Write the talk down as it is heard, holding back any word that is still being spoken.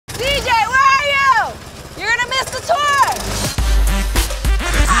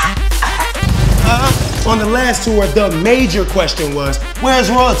On the last tour, the major question was, where's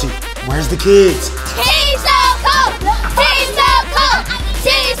royalty? Where's the kids? CjSoCool! CjSoCool!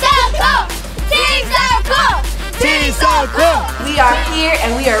 CjSoCool! CjSoCool! CjSoCool! We are here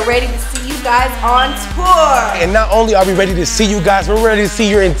and we are ready to see you guys on tour. And not only are we ready to see you guys, we're ready to see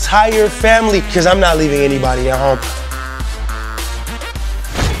your entire family, because I'm not leaving anybody at home.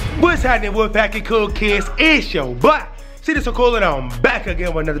 What's happening, Pkwy kids? It's your boy, CjSoCool, and I'm back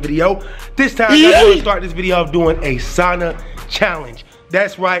again with another video. This time, I'm going to start this video off doing a sauna challenge.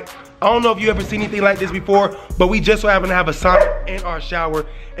 That's right. I don't know if you ever seen anything like this before, but we just so happen to have a sauna in our shower,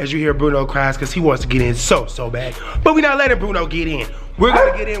 as you hear Bruno cries because he wants to get in so bad. But we're not letting Bruno get in. We're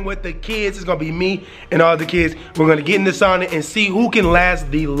gonna get in with the kids. It's gonna be me and all the kids. We're gonna get in the sauna and see who can last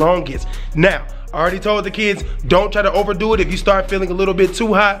the longest. Now, I already told the kids, don't try to overdo it. If you start feeling a little bit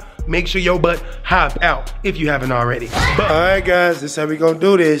too hot, make sure your butt hop out if you haven't already. But, all right, guys, this is how we gonna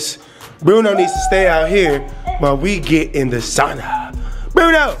do this. Bruno needs to stay out here while we get in the sauna.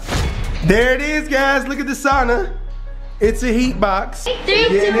 Bruno! There it is, guys. Look at the sauna. It's a heat box. 3, 2,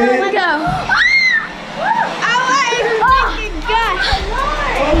 1, go.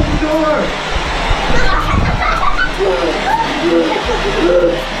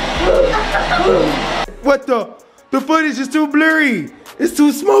 What the footage is too blurry. It's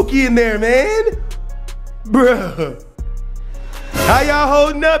too smoky in there, man. Bruh. How y'all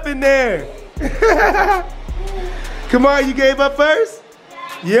holding up in there? Come on, you gave up first?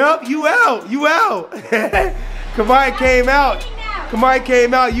 Yep, you out. Kamari came out. Kamari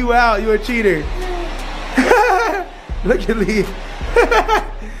came out, you out. You a cheater. Look at Lee.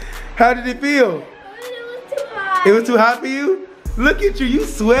 How did it feel? It was too hot. It was too hot for you? Look at you, you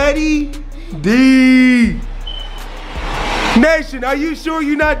sweaty. D. Nation, are you sure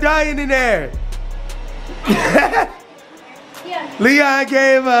you're not dying in there? Yeah. Leon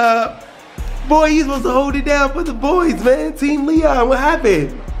gave up. Boy, you supposed to hold it down for the boys, man. Team Leon, what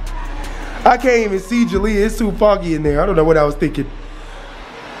happened? I can't even see Jalea. It's too foggy in there. I don't know what I was thinking.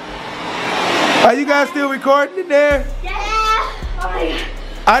 Are you guys still recording in there? Yeah. Oh my God.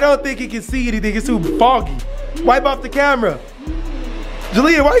 I don't think he can see anything. It's too foggy. Wipe off the camera.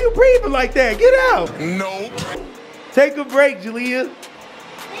 Jalea, why are you breathing like that? Get out. Nope. Take a break, Jalea.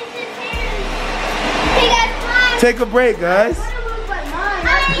 Hey guys, Take a break, guys.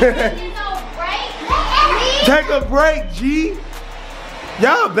 Take a break, G.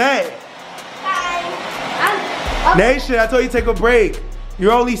 Y'all bad. Nation, I told you to take a break.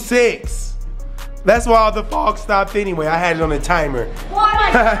 You're only 6. That's why all the fog stopped anyway. I had it on a timer. Am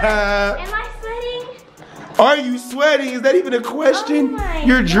I sweating? Are you sweating? Is that even a question? Oh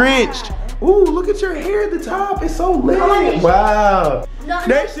You're drenched. Ooh, look at your hair at the top. It's so lit. Wow. No,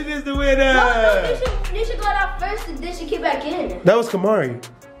 Nation is the winner. No, they should go out first and then she get back in. That was Kamari.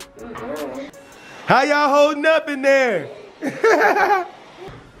 How y'all holding up in there?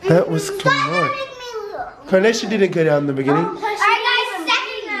 That was Kamari. Carnation didn't go down in the beginning. Alright guys,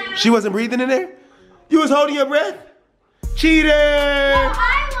 second. She wasn't breathing in there? You was holding your breath? Cheater! No,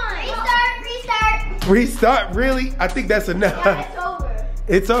 I won. Restart. Restart, really? I think that's enough. Yeah, it's over.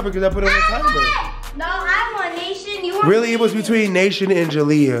 It's over because I put it on a timer. No, I won, Nation. You won. Really, it was between Nation and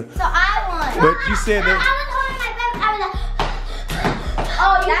Jalea. So I won. But you said that. I was holding my breath.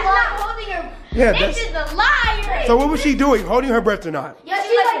 Oh, that's not holding her. Yeah, Nation's a liar. So what was she doing? Holding her breath or not? Yeah,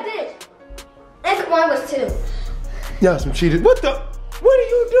 she like this. And one was 2. Y'all some cheaters. What are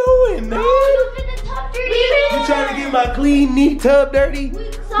you doing, man? You did the top dirty. You trying to get my clean, neat tub dirty?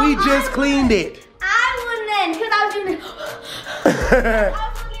 We just cleaned it. I won then, because I was doing it. I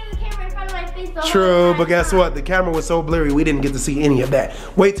was looking at the camera in front of my face the whole True, time. but guess what? The camera was so blurry, we didn't get to see any of that.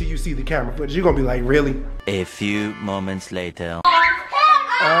 Wait till you see the camera footage. You're gonna be like, really? A few moments later. All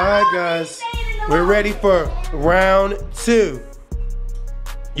right, guys. We're ready for round 2.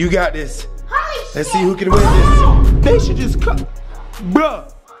 You got this. Let's see who can win this. They should just cut. Bruh,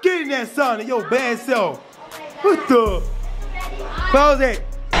 get in that sauna, your bad self. What the? Close it.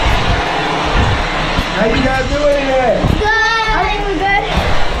 How you guys doing in there? Good. I think we're good.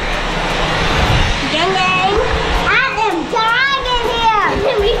 Gang gang. I am dying in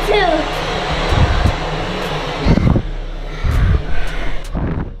here. Me too.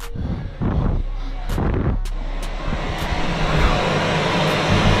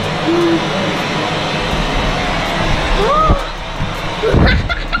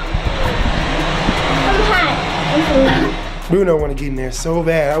 Bruno want to get in there so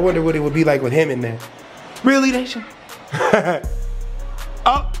bad. I wonder what it would be like with him in there. Really, Nation?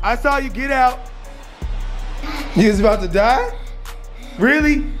 Oh, I saw you get out. You was about to die?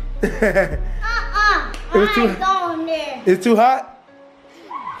 Really? It was too, going there. it's too hot?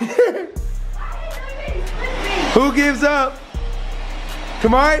 Who gives up?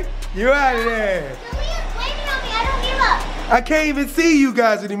 Come on, you're out of there. Julia's waiting on me. I don't give up. I can't even see you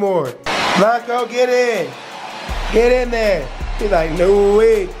guys anymore. Blanco, get in. Get in there. He's like, no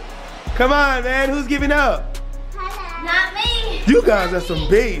way. Come on, man. Who's giving up? Not me. You guys are some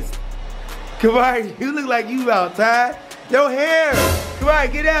beasts. Come on, you look like you outside. Your hair. Come on,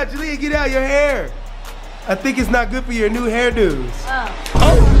 get out, Julia, get out your hair. I think it's not good for your new hairdos.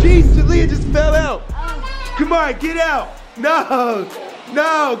 Oh, jeez, Julia just fell out. Come on, get out. No,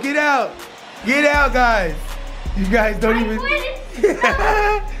 no, get out. Get out, guys. You guys don't even.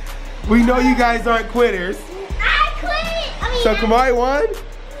 We know you guys aren't quitters. I quit. I mean, So Kamari won?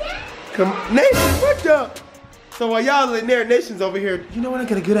 Yeah. Come, Nation, what up? So while y'all in there, Nation's over here, you know what, I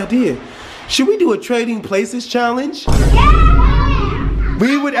got a good idea. Should we do a trading places challenge? Yeah.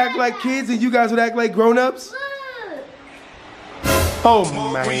 We would act like kids and you guys would act like grown-ups? Oh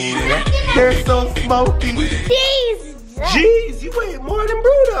my God. They're so smoky. Jesus. Jeez, you weigh more than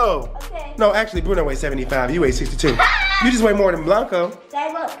Bruno. Okay. No, actually, Bruno weighs 75. You weigh 62. You just weigh more than Blanco.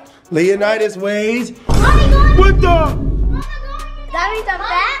 Dad, look. Leonidas weighs. Mommy, going. What the? That means I'm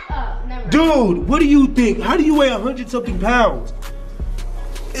fat? Oh, never mind. Dude, what do you think? How do you weigh 100-something pounds?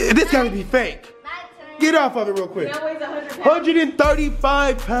 This gotta be fake. My turn. Get off of it real quick. That weighs 100 pounds.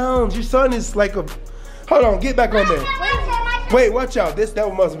 135 pounds. Your son is like a. Hold on, get back on there. Wait, watch out.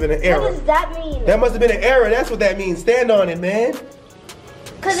 That must have been an What error. does that mean? That must have been an error. That's what that means. Stand on it, man.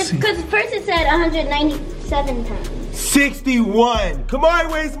 Because first it said 197 pounds. 61. Kamari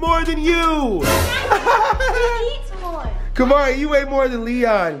weighs more than you. He eats more. Kamari, you weigh more than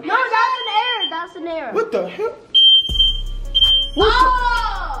Leon. No, that's an error. That's an error. What the hell?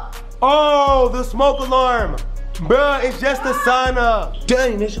 Oh! Oh, the smoke alarm. Bruh, it's just a sauna.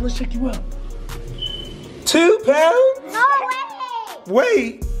 Dang, Nation, let's check you out. 2 pounds? No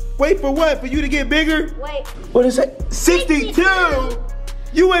way! Wait for what? For you to get bigger? Wait. What is that? 62?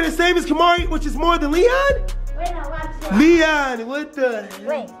 You weigh the same as Kamari, which is more than Leon? Wait, no, watch this. Leon, what the hell?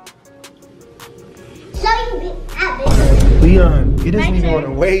 Wait. So you can be at Leon, he doesn't even turn. want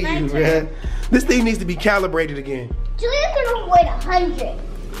to weigh My you, turn. man. This thing needs to be calibrated again. Julia's gonna weigh 100.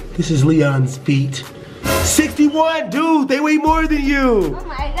 This is Leon's feet. 61, dude, they weigh more than you. Oh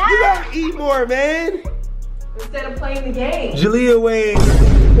my You god. gotta eat more, man. Instead of playing the game. Julia weighs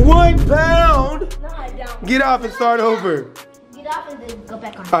 1 pound. No, I don't. Get off and start over. Get off and then go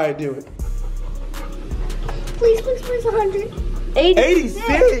back on. All right, do it. Please, 100.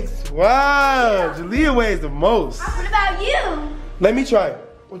 86. Wow, Julia weighs the most. What about you? Let me try it.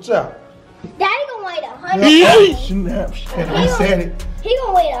 Watch out. Daddy gonna weigh 100. Snap. Reset it. He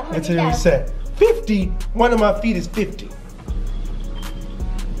gonna weigh 100. That's a reset. 50. One of my feet is 50.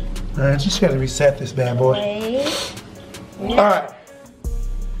 All right, just gotta reset this bad boy. All right.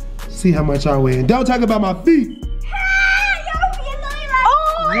 See how much I weigh. And don't talk about my feet.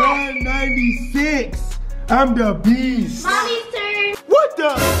 196. I'm the beast. Mommy's turn. What the?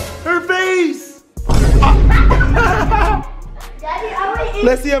 Her face. Daddy, I weigh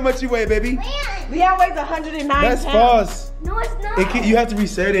Let's see how much you weigh, baby. Leon weighs 109 That's pounds. false. No, it's not. You have to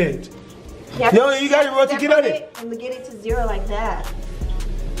reset it. Yeah, Yo, you gotta rotate, get on it. And get it to 0 like that.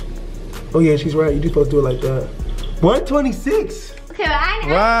 Oh yeah, she's right. You're supposed to do it like that. 126. Okay, but I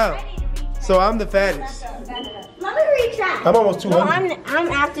Wow. So I'm the fattest. Let me retract. I'm almost No, 200. I'm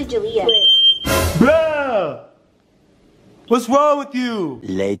after Julia. Bruh! What's wrong with you?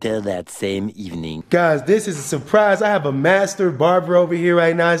 Later that same evening. Guys, this is a surprise. I have a master barber over here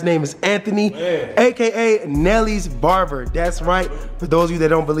right now. His name is Anthony, aka Nelly's Barber. That's right. For those of you that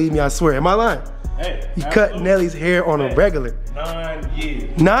don't believe me, I swear. Am I lying? Hey, He cut Nelly's hair on a regular. 9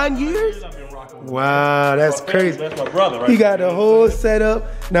 years. 9 years? I've been rocking with Wow, that's crazy. That's my brother, right? He got the whole setup.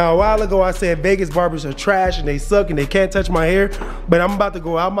 Now, a while ago, I said Vegas barbers are trash and they suck and they can't touch my hair. But I'm about to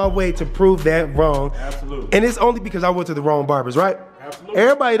go out my way to prove that wrong. Absolutely. And it's only because I went to the wrong barbers, right? Absolutely.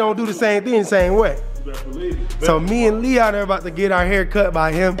 Everybody don't do the same thing the same way. You better believe it. So me and Leon are about to get our hair cut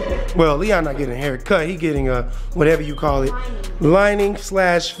by him. Well, Leon not getting a hair cut. He getting a, whatever you call it, lining /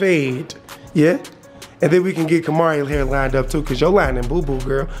 fade. Yeah? And then we can get Kamari's hair lined up too, cause your lining boo-boo,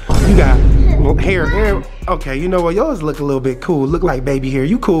 girl. You got hair. Okay, you know what? Yours look a little bit cool. Look like baby hair.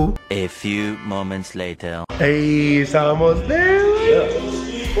 You cool. A few moments later. Hey, it's almost there.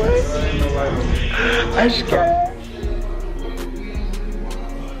 What? I'm scared.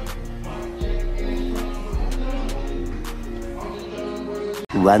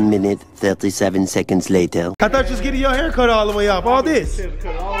 One minute, 37 seconds later. I thought you was getting your hair cut all the way off. All this.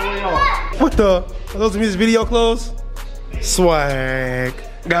 Cut all the way off. What the? Are those music video clothes? Swag.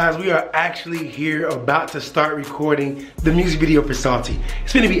 Guys, we are actually here about to start recording the music video for Salty.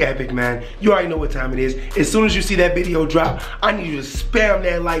 It's gonna be epic, man. You already know what time it is. As soon as you see that video drop, I need you to spam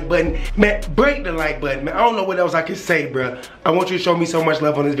that like button. Man, break the like button, man. I don't know what else I can say, bruh. I want you to show me so much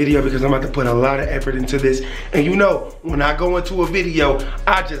love on this video because I'm about to put a lot of effort into this. And you know, when I go into a video,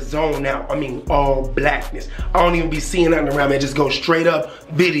 I just zone out. I mean, all blackness. I don't even be seeing nothing around me. I just go straight up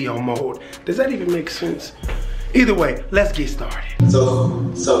video mode. Does that even make sense? Either way, let's get started.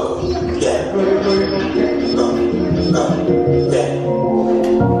 So, yeah. Yeah. We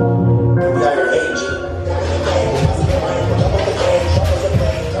got your age.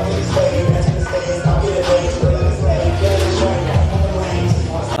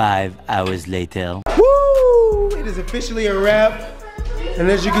 Five hours later. Woo! It is officially a wrap. And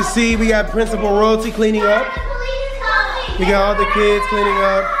as you can see, we got Principal Royalty cleaning up. We got all the kids cleaning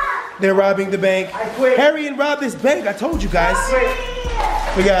up. They're robbing the bank. Harry and rob this bank, I told you guys.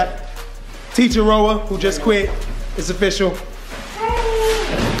 We got Teacher Roa, who just quit. It's official.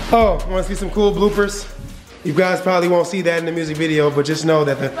 Oh, wanna see some cool bloopers? You guys probably won't see that in the music video, but just know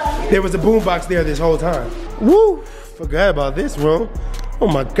that there was a boombox there this whole time. Woo! Forgot about this room. Oh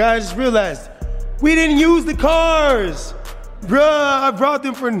my God, I just realized we didn't use the cars. Bruh, I brought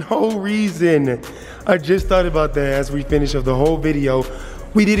them for no reason. I just thought about that as we finish up the whole video.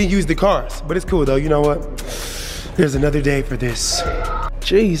 We didn't use the cars, but it's cool though. You know what? There's another day for this.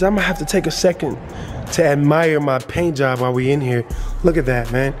 Jeez, I'm gonna have to take a second to admire my paint job while we in here. Look at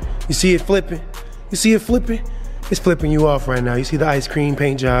that, man. You see it flipping? You see it flipping? It's flipping you off right now. You see the ice cream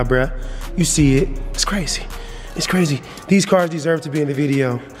paint job, bruh? You see it? It's crazy. It's crazy. These cars deserve to be in the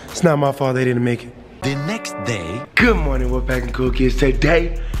video. It's not my fault they didn't make it. The next day. Good morning, Wolfpack Cool Kids.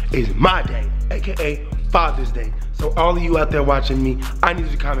 Today is my day, AKA Father's Day. So all of you out there watching me, I need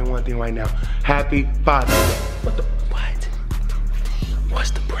you to comment one thing right now. Happy Father's Day. What the, what? What's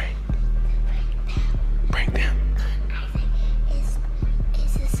the prank? Prank them. It's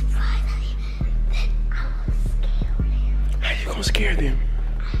a surprise that I will scare them. How you gonna scare them?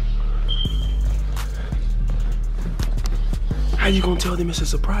 How you gonna tell them it's a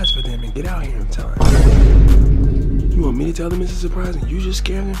surprise for them and get out here in time? You want me to tell them it's a surprise and you just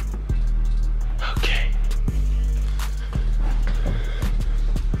scare them? Okay.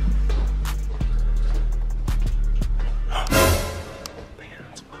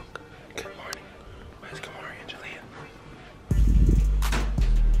 Good morning. Where's Kamari and Jalea?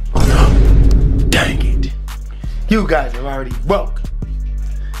 Dang it. You guys are already woke.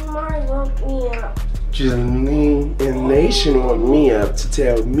 Kamari woke me up. Janine and Nation want me up to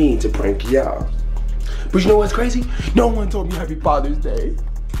tell me to prank y'all. But you know what's crazy? No one told me Happy Father's Day.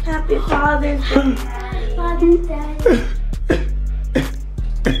 Happy Father's Day. Father's Day.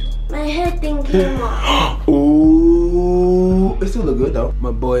 My head thing came off. Ooh, it still look good though.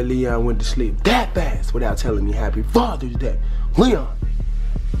 My boy Leon went to sleep that fast without telling me Happy Father's Day. Leon.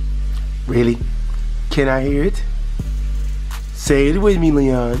 Really? Can I hear it? Say it with me,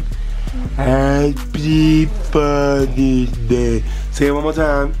 Leon. Happy Father's Day. Say it one more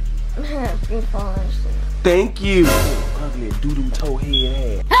time. Happy Father's Day. Thank you. Ugly doo-doo toe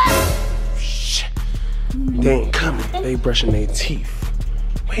head ass. Shh. They ain't coming. They brushing their teeth.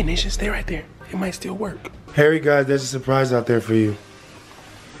 Wait, Nation, stay right there. It might still work. Harry, guys, there's a surprise out there for you.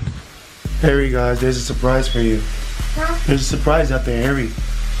 Harry, guys, there's a surprise for you. Huh? There's a surprise out there, Harry.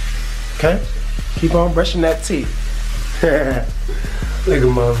 Okay? Keep on brushing that teeth. Look at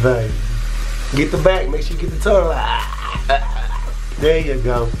my baby. Get the back, make sure you get the tongue. There you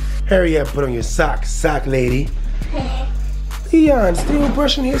go. Hurry up, put on your socks, sock lady. Leon still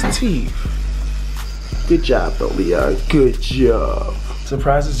brushing his teeth. Good job though, Leon, good job.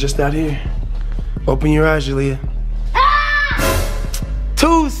 Surprise is just out here. Open your eyes, Jalea.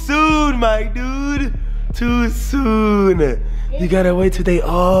 Too soon, my dude. Too soon. You gotta wait till they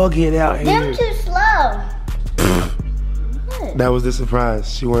all get out here. Them too slow. That was the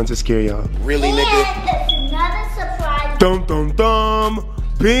surprise. She wanted to scare y'all. Really, nigga? That's another surprise. Dum dum dum.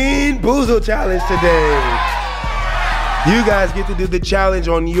 Bean Boozle challenge today. You guys get to do the challenge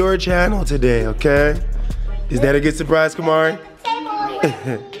on your channel today, okay? Is that a good surprise, Kamari?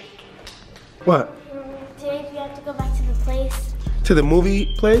 What? Today we have to go back to the place. To the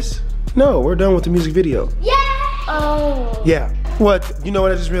movie place? No, we're done with the music video. Yeah! Oh. Yeah. What? You know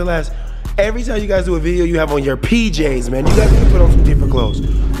what I just realized? Every time you guys do a video, you have on your PJs, man. You guys need to put on some different clothes.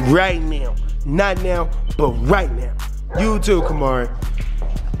 Right now. Not now, but right now. You too, Kamari.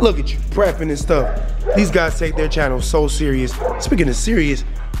 Look at you, prepping and stuff. These guys take their channel so serious. Speaking of serious,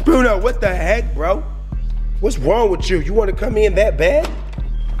 Bruno, what the heck, bro? What's wrong with you? You want to come in that bad?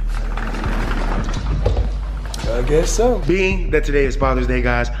 I guess so. Being that today is Father's Day,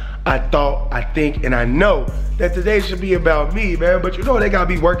 guys, I thought, I think, and I know that today should be about me, man. But you know they gotta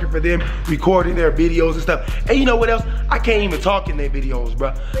be working for them, recording their videos and stuff. And you know what else? I can't even talk in their videos,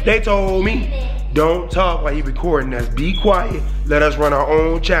 bro. They told me, don't talk while you recording us. Be quiet. Let us run our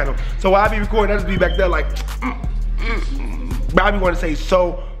own channel. So while I be recording, I just be back there like, but I be wanting to say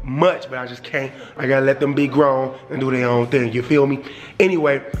so much, but I just can't. I gotta let them be grown and do their own thing, you feel me?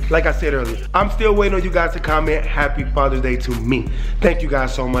 Anyway, like I said earlier, I'm still waiting on you guys to comment Happy Father's Day to me. Thank you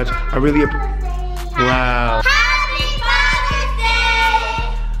guys so much. I really appreciate. Wow. Happy Father's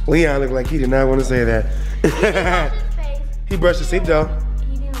Day! Leon looked like he did not want to say that. He brushed his teeth though.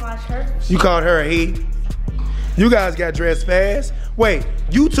 He didn't wash her. You called her a he? You guys got dressed fast. Wait,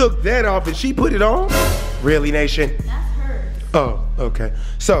 you took that off and she put it on? Really, Nation? That's her. Oh, okay.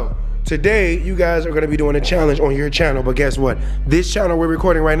 So, today, you guys are gonna be doing a challenge on your channel, but guess what? This channel we're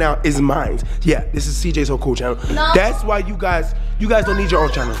recording right now is mine. Yeah, this is CjSoCool channel. No. That's why you guys don't need your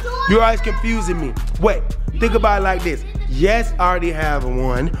own channel. You're always confusing me. Wait, think about it like this. Yes, I already have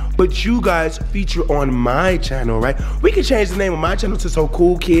one, but you guys feature on my channel, right? We can change the name of my channel to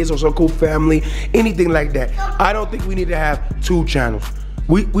CjSoCool Kids or CjSoCool Family, anything like that. I don't think we need to have 2 channels.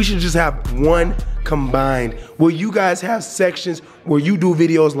 We should just have one combined, where you guys have sections where you do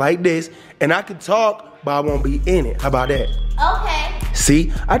videos like this, and I can talk, but I won't be in it. How about that? Okay.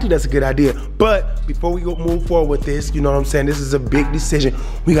 See, I think that's a good idea. But before we move forward with this, you know what I'm saying? This is a big decision.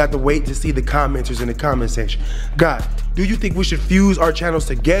 We got to wait to see the commenters in the comment section. Guys, do you think we should fuse our channels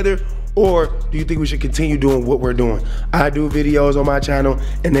together, or do you think we should continue doing what we're doing? I do videos on my channel,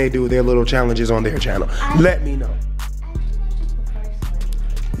 and they do their little challenges on their channel. Let me know.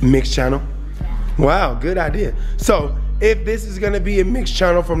 Mixed channel? Wow, good idea. So, if this is gonna be a mixed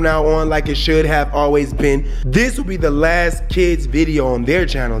channel from now on, like it should have always been, this will be the last kids video on their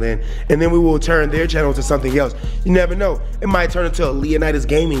channel then, and then we will turn their channel to something else. You never know. It might turn into a Leonidas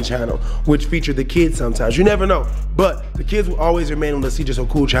gaming channel, which featured the kids sometimes. You never know. But the kids will always remain on the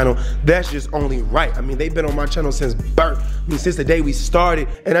CjSoCool channel. That's just only right. I mean, they've been on my channel since birth. I mean, since the day we started,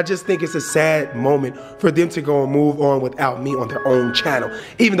 and I just think it's a sad moment for them to go and move on without me on their own channel,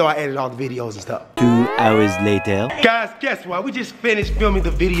 even though I edited all the videos and stuff. 2 hours later. Guys, guess what? We just finished filming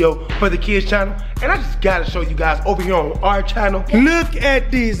the video for the kids channel, and I just gotta show you guys over here on our channel. Look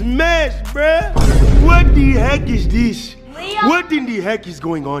at this mess, bruh. What the heck is this? Leo. What in the heck is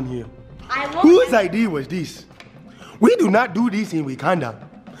going on here? I won't. Whose idea was this? We do not do this in Wakanda.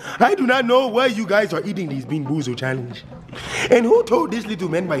 I do not know why you guys are eating this Bean Boozle challenge. And who told this little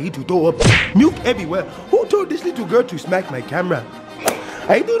man by he to throw up milk everywhere? Who told this little girl to smack my camera?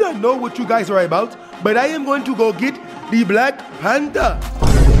 I do not know what you guys are about, but I am going to go get the Black Panther.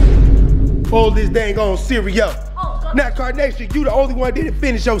 All this dang on cereal. Oh, Now, Carnation, you the only one that didn't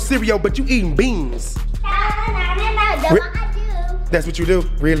finish your cereal, but you eating beans. That's what you do?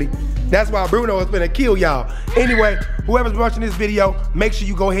 Really? That's why Bruno is gonna kill y'all. Anyway, whoever's watching this video, make sure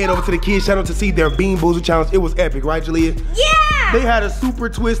you go head over to the kids channel to see their Bean Boozle challenge. It was epic, right, Jalea? Yeah! They had a super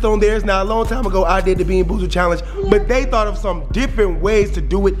twist on theirs. Now, a long time ago, I did the Bean Boozle challenge, but they thought of some different ways to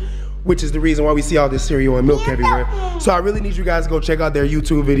do it, which is the reason why we see all this cereal and milk everywhere. So I really need you guys to go check out their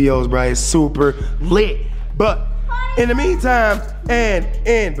YouTube videos, bro. It's super lit. But in the meantime, and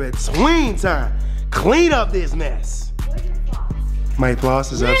in between time, clean up this mess. My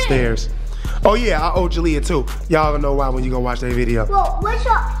floss is upstairs. Oh yeah, I owe Jalea too. Y'all gonna know why when you go watch that video. Well, what's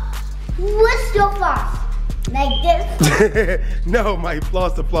your floss? Like this? No, my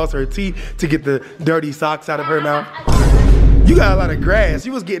floss to floss her teeth to get the dirty socks out of her mouth. You got a lot of grass.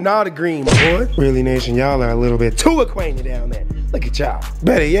 You was getting all the green, boy. Really, Nation, y'all are a little bit too acquainted down there. Look at y'all.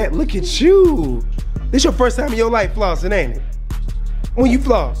 Better yet, look at you. This your first time in your life flossing, ain't it? When you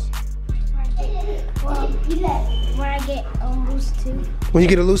floss? When I get loose tooth. When you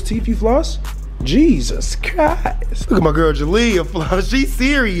get a loose teeth, you floss? Jesus Christ. Look at my girl Jalea floss. She's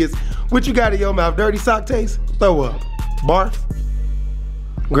serious. What you got in your mouth? Dirty sock taste? Throw up. Barf?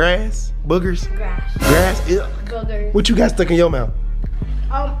 Grass? Boogers? Grass. Grass? Ew. Booger. What you got stuck in your mouth?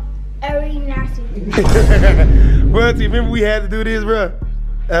 Every nasty. Bro, remember we had to do this, bro?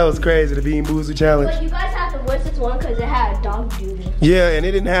 That was crazy, the Bean Boozle challenge. But you guys have to watch this one because it had dog doodle. Yeah, and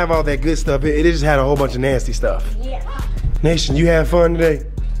it didn't have all that good stuff. It just had a whole bunch of nasty stuff. Yeah. Nation, you had fun today?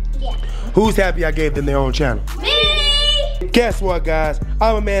 Yeah. Who's happy I gave them their own channel? Me! Guess what, guys?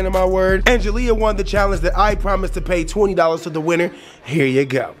 I'm a man of my word. And Jalea won the challenge that I promised to pay $20 to the winner. Here you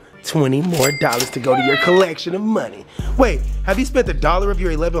go. $20 more to go to your collection of money. Wait, have you spent $1 of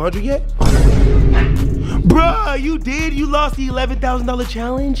your $1,100 yet? Bruh, you did? You lost the $11,000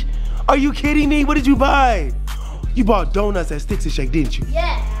 challenge? Are you kidding me? What did you buy? You bought donuts at Sticks and Shake, didn't you?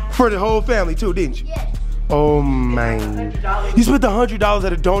 Yeah. For the whole family too, didn't you? Yeah. Oh man. You spent $100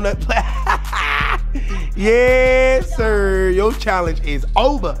 at a donut place. Yes, sir. Your challenge is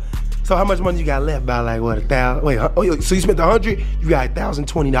over. So how much money you got left? By like what, 1,000? Wait, oh, so you spent $100, you got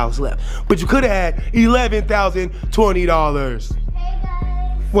 $1,020 left. But you could have had $11,020. Hey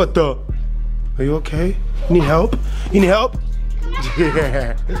guys. What the? Are you okay? You need help? You need help?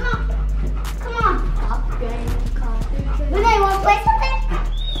 Yeah. Come on. Renee, wanna play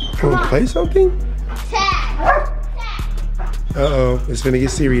something? Wanna play something? Tag. Uh-oh, it's gonna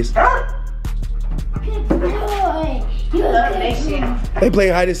get serious. Good boy. You're a good boy. They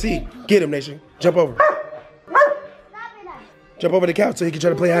playing hide and seek. Get him, Nation. Jump over. Stop it now. Jump over the couch so he can try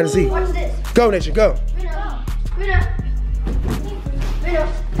to play hide and seek. Watch this. Go, Nation, go. Reno. Reno. Reno.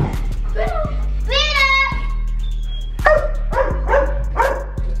 Reno.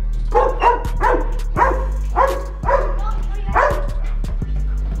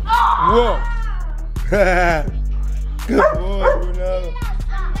 Whoa. Good boy, Bruno.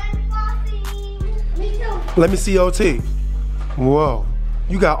 Me too. Let me see OT. Whoa.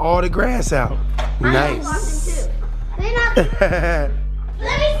 You got all the grass out. Nice. Let me,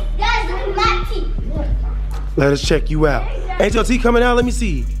 guys, look at my teeth. Let us check you out. Ain't your teeth coming out? Let me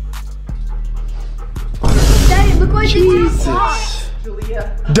see. Daddy, look what Jesus.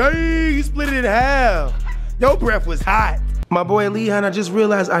 Julia. Dang, you split it in half. Your breath was hot. My boy Leon, I just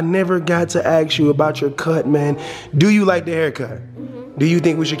realized I never got to ask you about your cut, man. Do you like the haircut? Do you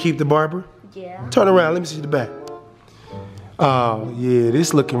think we should keep the barber? Yeah. Turn around, let me see the back. Oh, yeah,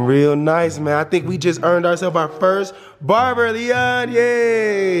 this looking real nice, man. I think we just earned ourselves our first barber, Leon,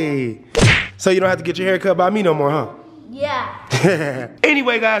 yay. So you don't have to get your hair cut by me no more, huh? Yeah.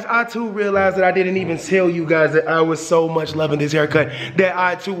 Anyway, guys, I too realized that I didn't even tell you guys that I was so much loving this haircut that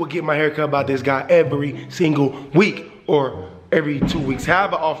I too will get my haircut by this guy every single week or every 2 weeks.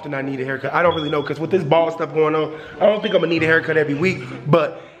 However often I need a haircut. I don't really know because with this bald stuff going on, I don't think I'm gonna need a haircut every week,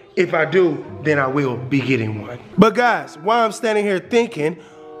 but if I do, then I will be getting one. But guys, while I'm standing here thinking,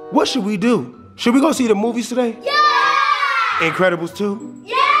 what should we do? Should we go see the movies today? Yeah! Incredibles 2?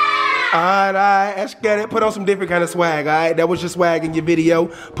 Yeah! Alright, let's get it. Put on some different kind of swag, alright? That was your swag in your video.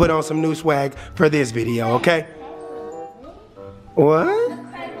 Put on some new swag for this video, okay? What?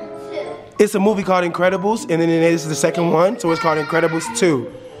 It's a movie called Incredibles, and then this is the second one, so it's called Incredibles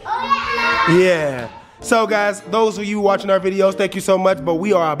 2. Oh yeah! Yeah. So guys, those of you watching our videos, thank you so much, but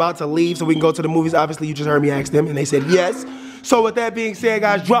we are about to leave so we can go to the movies. Obviously, you just heard me ask them, and they said yes. So with that being said,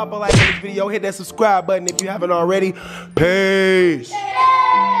 guys, drop a like on this video, hit that subscribe button if you haven't already. Peace.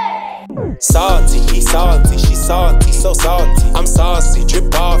 Salty, he salty, she salty, so salty. I'm saucy,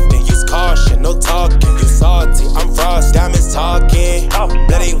 drip